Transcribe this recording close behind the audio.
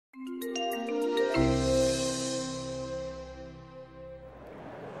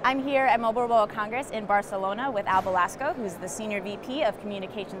I'm here at Mobile World Congress in Barcelona with Al Balasco, who's the Senior VP of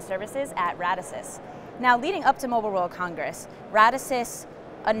Communication Services at Radisys. Now, leading up to Mobile World Congress, Radisys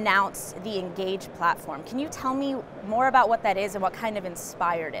announced the Engage platform. Can you tell me more about what that is and what kind of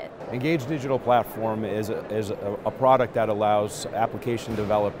inspired it? Engage Digital Platform is a product that allows application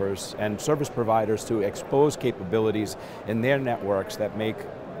developers and service providers to expose capabilities in their networks that make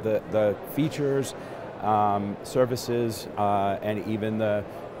the features, services, and even the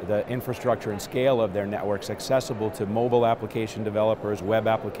infrastructure and scale of their networks accessible to mobile application developers, web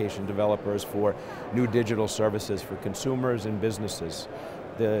application developers, for new digital services for consumers and businesses.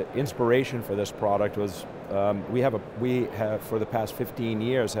 The inspiration for this product was we have for the past 15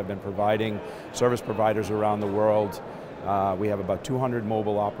 years have been providing service providers around the world. We have about 200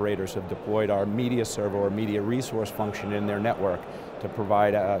 mobile operators who have deployed our media server or media resource function in their network to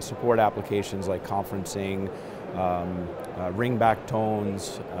provide support applications like conferencing, ringback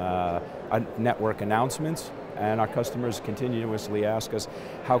tones, network announcements. And our customers continuously ask us,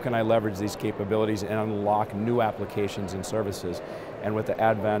 how can I leverage these capabilities and unlock new applications and services? And with the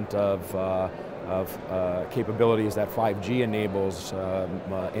advent of capabilities that 5G enables,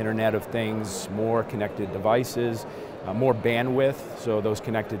 Internet of Things, more connected devices, more bandwidth, so those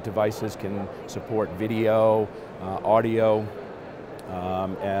connected devices can support video, audio.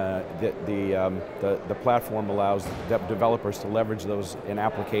 The platform allows developers to leverage those in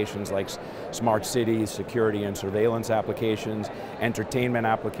applications like smart cities, security and surveillance applications, entertainment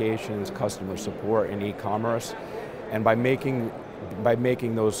applications, customer support, and e-commerce. And by making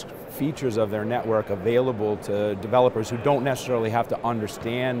those features of their network available to developers who don't necessarily have to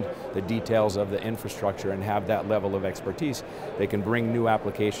understand the details of the infrastructure and have that level of expertise, they can bring new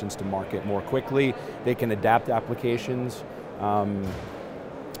applications to market more quickly. They can adapt applications.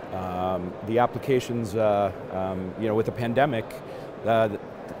 The applications, with the pandemic,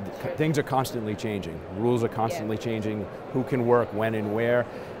 things are constantly changing. Rules are constantly changing. Who can work when and where?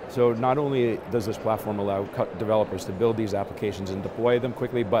 So not only does this platform allow developers to build these applications and deploy them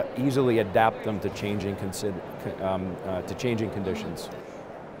quickly, but easily adapt them to changing conditions.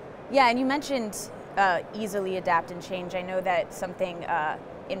 Yeah, and you mentioned easily adapt and change. I know that something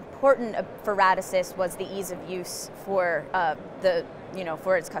important for Radisys was the ease of use for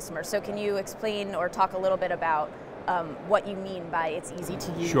for its customers. So can you explain or talk a little bit about what you mean by it's easy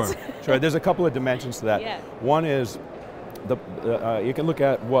to use? Sure. There's a couple of dimensions to that. Yeah. One is you can look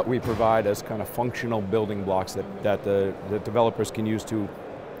at what we provide as kind of functional building blocks that the developers can use to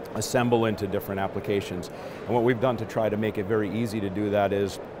assemble into different applications. And what we've done to try to make it very easy to do that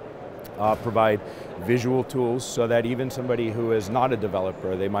is provide visual tools so that even somebody who is not a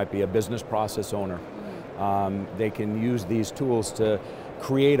developer, they might be a business process owner, they can use these tools to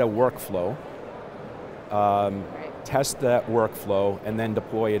create a workflow, test that workflow, and then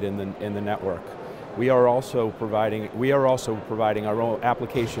deploy it in the network. We are also providing our own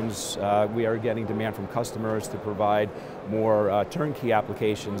applications. We are getting demand from customers to provide more turnkey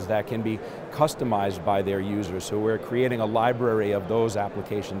applications that can be customized by their users. So we're creating a library of those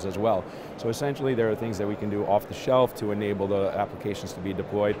applications as well. So essentially there are things that we can do off the shelf to enable the applications to be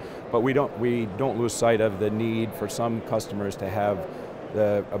deployed, but we don't lose sight of the need for some customers to have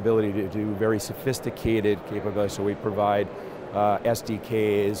the ability to do very sophisticated capabilities. So we provide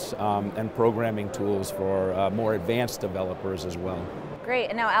SDKs and programming tools for more advanced developers as well. Great.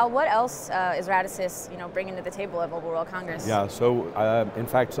 And now, Al, what else is Radisys bringing to the table at Mobile World Congress? Yeah. So, in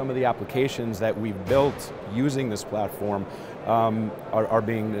fact, some of the applications that we've built using this platform are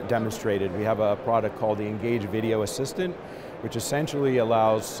being demonstrated. We have a product called the Engage Video Assistant, which essentially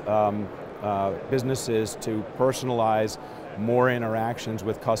allows businesses to personalize more interactions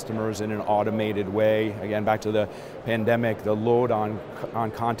with customers in an automated way. Again, back to the pandemic, the load on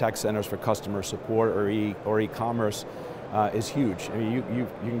contact centers for customer support or e-commerce is huge. I mean, you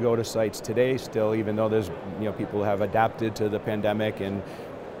can go to sites today still, even though there's people have adapted to the pandemic and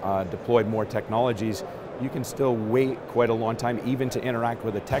deployed more technologies. You can still wait quite a long time, even to interact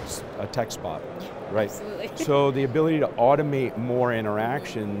with a text bot, right? Absolutely. So the ability to automate more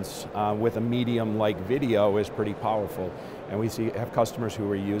interactions with a medium like video is pretty powerful. And we have customers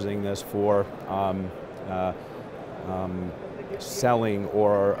who are using this for selling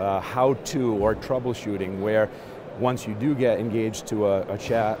or how-to or troubleshooting, where once you do get engaged to a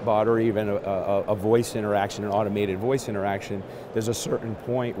chat bot or even a voice interaction, an automated voice interaction, there's a certain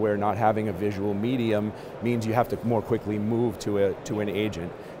point where not having a visual medium means you have to more quickly move to an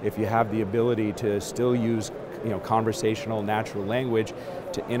agent. If you have the ability to still use conversational natural language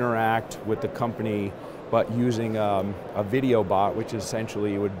to interact with the company but using a video bot, which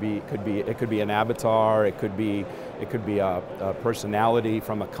essentially could be an avatar, it could be a personality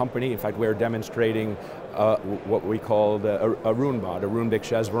from a company. In fact, we're demonstrating what we call a Arun bot. Arun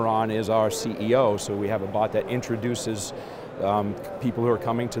Biksheswaran is our CEO, so we have a bot that introduces people who are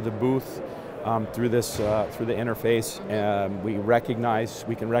coming to the booth through the interface.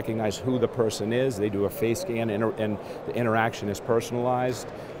 We can recognize who the person is. They do a face scan, and the interaction is personalized.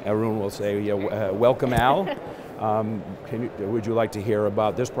 Arun will say, "Welcome, Al. Would you like to hear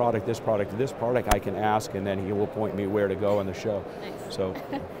about this product, this product, this product?" I can ask, and then he will point me where to go on the show. Nice. So,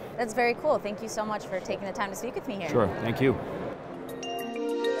 that's very cool. Thank you so much for taking the time to speak with me here. Sure. Thank you.